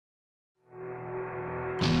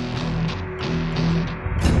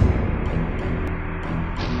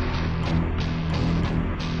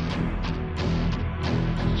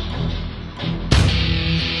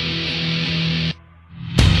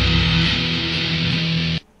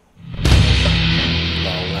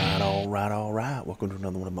welcome to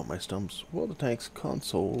another one about my stumps. World of Tanks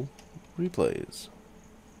console replays.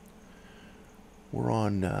 We're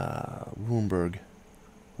on Ruinberg.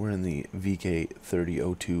 We're in the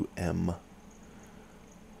VK3002M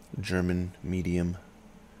German medium.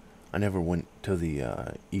 I never went to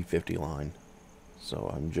the E50 line,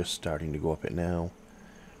 so I'm just starting to go up it now.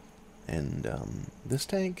 And this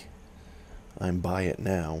tank, I'm by it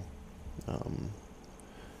now.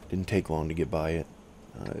 Didn't take long to get by it.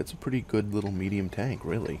 It's a pretty good little medium tank,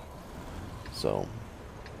 really. So,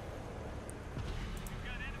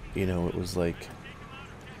 you know, it was like,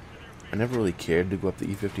 I never really cared to go up the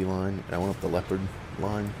E50 line. I went up the Leopard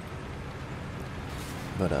line.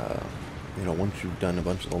 But, you know, once you've done a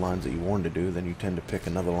bunch of the lines that you wanted to do, then you tend to pick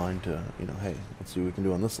another line to, you know, hey, let's see what we can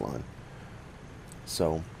do on this line.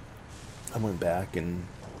 So, I went back and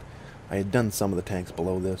I had done some of the tanks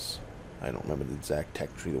below this. I don't remember the exact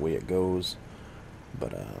tech tree, the way it goes.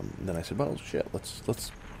 But then I said, well, shit, let's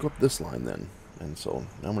go up this line then. And so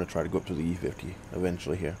now I'm going to try to go up to the E50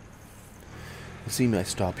 eventually here. You see me, I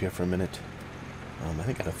stop here for a minute. I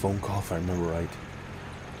think I had a phone call if I remember right.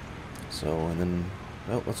 So, and then,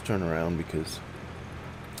 well, let's turn around because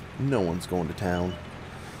no one's going to town.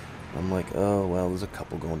 I'm like, oh, well, there's a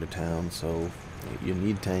couple going to town, so you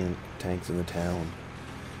need tanks in the town.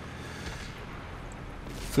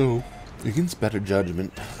 So, against better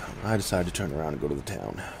judgment, I decided to turn around and go to the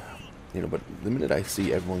town. You know, but the minute I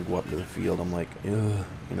see everyone go up to the field, I'm like, ugh.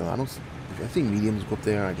 You know, if I see mediums go up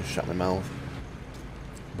there, I just shut my mouth.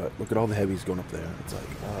 But look at all the heavies going up there. It's like,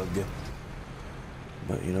 ugh.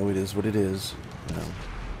 But, you know, it is what it is. You know,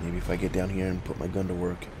 maybe if I get down here and put my gun to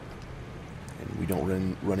work, and we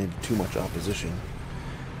don't run into too much opposition,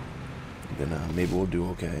 then maybe we'll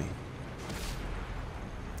do okay.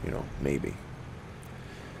 You know, maybe.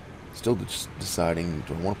 Still just deciding,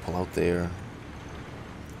 do I want to pull out there?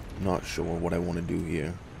 Not sure what I want to do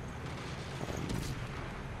here.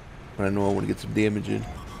 But I know I want to get some damage in.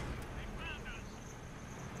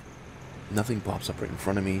 Nothing pops up right in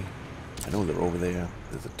front of me. I know they're over there.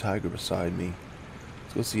 There's a tiger beside me.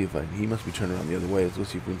 Let's go see if he must be turning around the other way. Let's go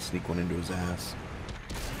see if we can sneak one into his ass.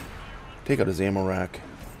 Take out his ammo rack.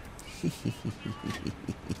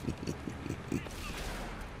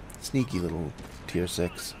 Sneaky little tier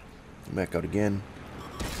 6. Back out again.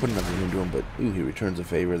 Put another one into him, but ooh, he returns a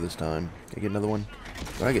favor this time. Can I get another one?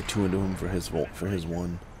 But I get 2 into him for his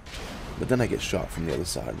one. But then I get shot from the other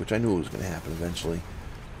side, which I knew was going to happen eventually.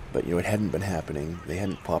 But you know, it hadn't been happening. They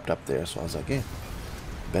hadn't popped up there, so I was like, eh,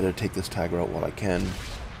 better take this tiger out while I can.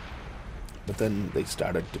 But then they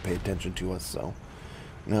started to pay attention to us, so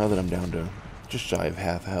now that I'm down to just shy of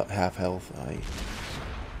half health, I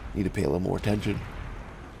need to pay a little more attention.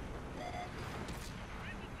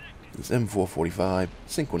 This M445,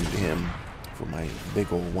 sink one into him for my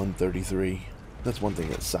big old 133. That's one thing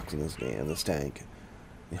that sucks in this game, this tank.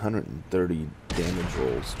 The 130 damage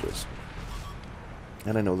rolls just...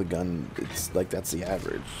 And I know the gun, it's like that's the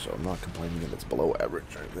average, so I'm not complaining that it's below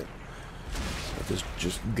average or anything. But this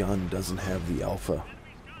just gun doesn't have the alpha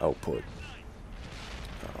output.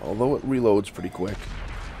 Although it reloads pretty quick.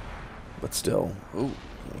 But still. Ooh,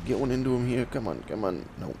 get one into him here. Come on, come on.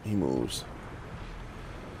 No, he moves.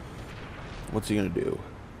 What's he gonna do?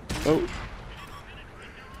 Oh!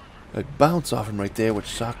 I bounce off him right there, which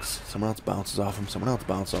sucks. Someone else bounces off him. Someone else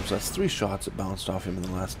bounces off him. So that's 3 shots that bounced off him in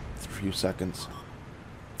the last few seconds.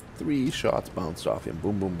 3 shots bounced off him.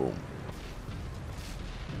 Boom, boom, boom.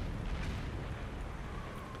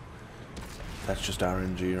 That's just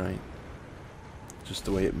RNG, right? Just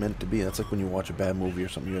the way it meant to be. That's like when you watch a bad movie or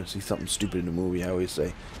something. You see something stupid in a movie. I always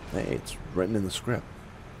say, hey, it's written in the script.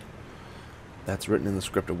 That's written in the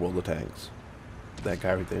script of World of Tanks. That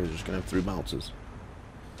guy right there is just going to have 3 bounces.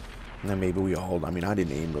 And then maybe we all... I mean, I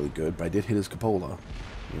didn't aim really good, but I did hit his cupola.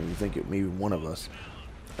 You know, you think it maybe one of us...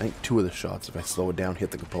 I think 2 of the shots, if I slow it down,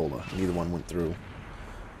 hit the cupola. Neither one went through.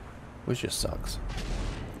 Which just sucks.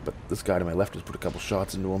 But this guy to my left has put a couple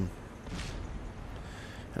shots into him.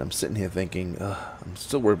 And I'm sitting here thinking, I'm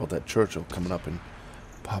still worried about that Churchill coming up and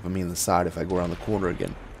popping me in the side if I go around the corner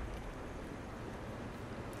again.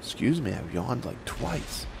 Excuse me, I've yawned like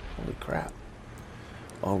twice. Holy crap.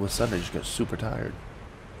 All of a sudden I just got super tired.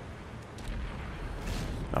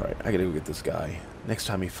 Alright, I gotta go get this guy. Next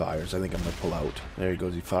time he fires, I think I'm gonna pull out. There he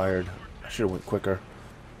goes, he fired. I should have went quicker.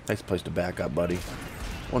 Nice place to back up, buddy.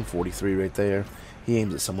 143 right there. He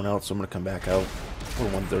aims at someone else, so I'm gonna come back out. Put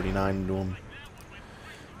a 139 into him.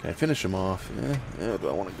 Can I finish him off? Do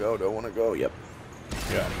I want to go? Do I want to go? Yep.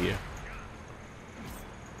 Get out of here.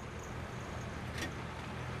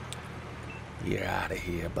 You're out of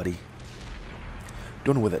here, buddy.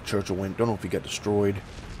 Don't know where that Churchill went. Don't know if he got destroyed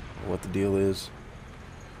or what the deal is.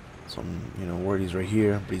 So I'm, you know, worried he's right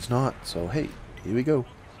here, but he's not. So hey, here we go.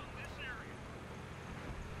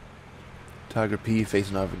 Tiger P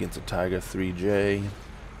facing off against a Tiger 3J.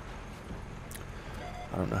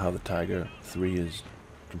 I don't know how the Tiger 3 is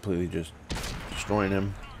completely just destroying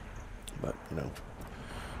him, but you know,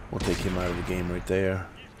 we'll take him out of the game right there.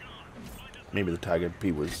 Maybe the Tiger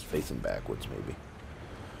P was facing backwards, maybe.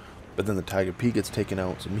 But then the Tiger P gets taken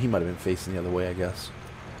out, so he might have been facing the other way, I guess.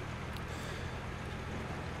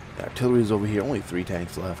 The artillery's over here, only 3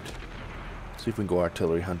 tanks left. See if we can go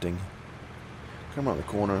artillery hunting. Come around the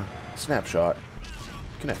corner, snapshot,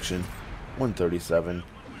 connection, 137.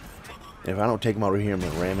 If I don't take him out right here, I'm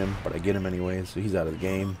going to ram him, but I get him anyway, so he's out of the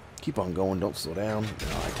game. Keep on going, don't slow down.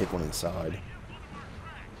 Oh, I take one inside.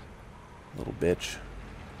 Little bitch.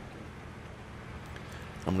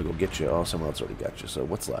 I'm going to go get you. Oh, someone else already got you, so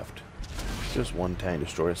what's left? Just one tank,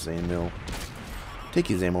 destroy a sand mill. Take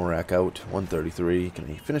his ammo rack out, 133. Can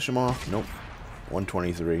I finish him off? Nope.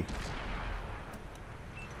 123.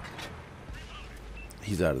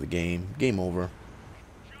 He's out of the game. Game over.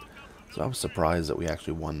 So I was surprised that we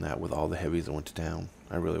actually won that with all the heavies that went to town.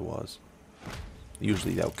 I really was.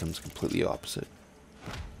 Usually the outcome's completely opposite.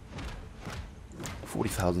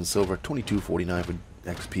 40,000 silver, 2249 for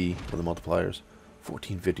XP for the multipliers,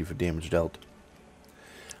 1450 for damage dealt.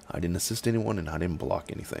 I didn't assist anyone and I didn't block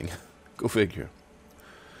anything. Go figure.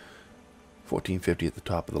 1450 at the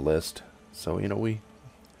top of the list. So, you know,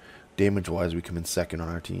 damage-wise, we come in second on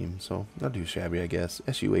our team. So, not too shabby, I guess.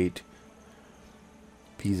 SU-8,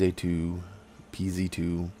 PZ-2,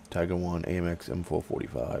 PZ-2, Tiger 1, AMX,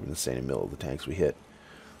 M445, and the sand mill of the tanks we hit.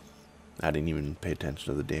 I didn't even pay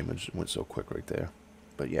attention to the damage. It went so quick right there.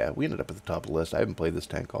 But yeah, we ended up at the top of the list. I haven't played this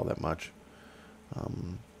tank all that much.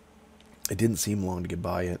 It didn't seem long to get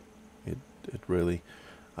by it. It really,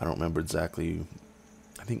 I don't remember exactly.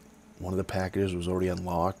 I think one of the packages was already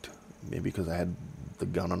unlocked. Maybe because I had the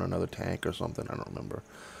gun on another tank or something. I don't remember.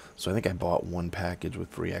 So I think I bought one package with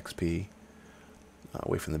free XP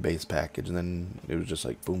away from the base package. And then it was just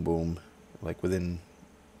like boom, boom. Like within,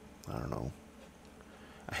 I don't know,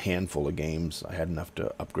 a handful of games, I had enough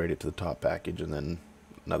to upgrade it to the top package. And then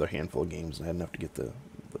another handful of games, I had enough to get the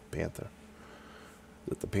Panther.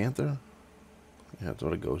 Is it the Panther? Yeah, that's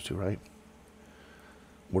what it goes to, right?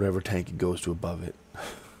 Whatever tank it goes to above it.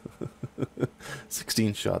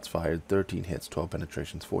 16 shots fired, 13 hits, 12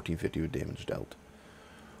 penetrations, 1450 with damage dealt.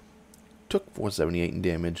 Took 478 in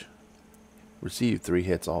damage. Received 3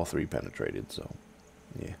 hits, all 3 penetrated, so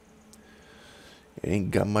yeah. It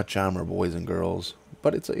ain't got much armor, boys and girls.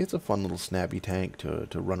 But it's a fun little snappy tank to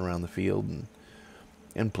run around the field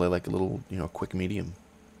and play like a little, you know, quick medium.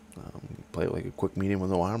 Play like a quick medium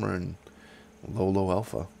with no armor and low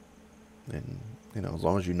alpha. And, you know, as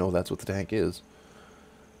long as you know that's what the tank is,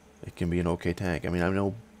 it can be an okay tank. I mean, I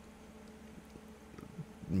know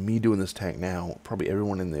me doing this tank now, probably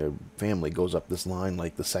everyone in their family goes up this line,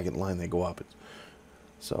 like the second line they go up.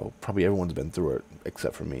 So probably everyone's been through it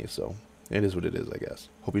except for me. So it is what it is, I guess.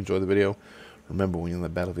 Hope you enjoyed the video. Remember, when you're in the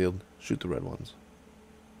battlefield, shoot the red ones.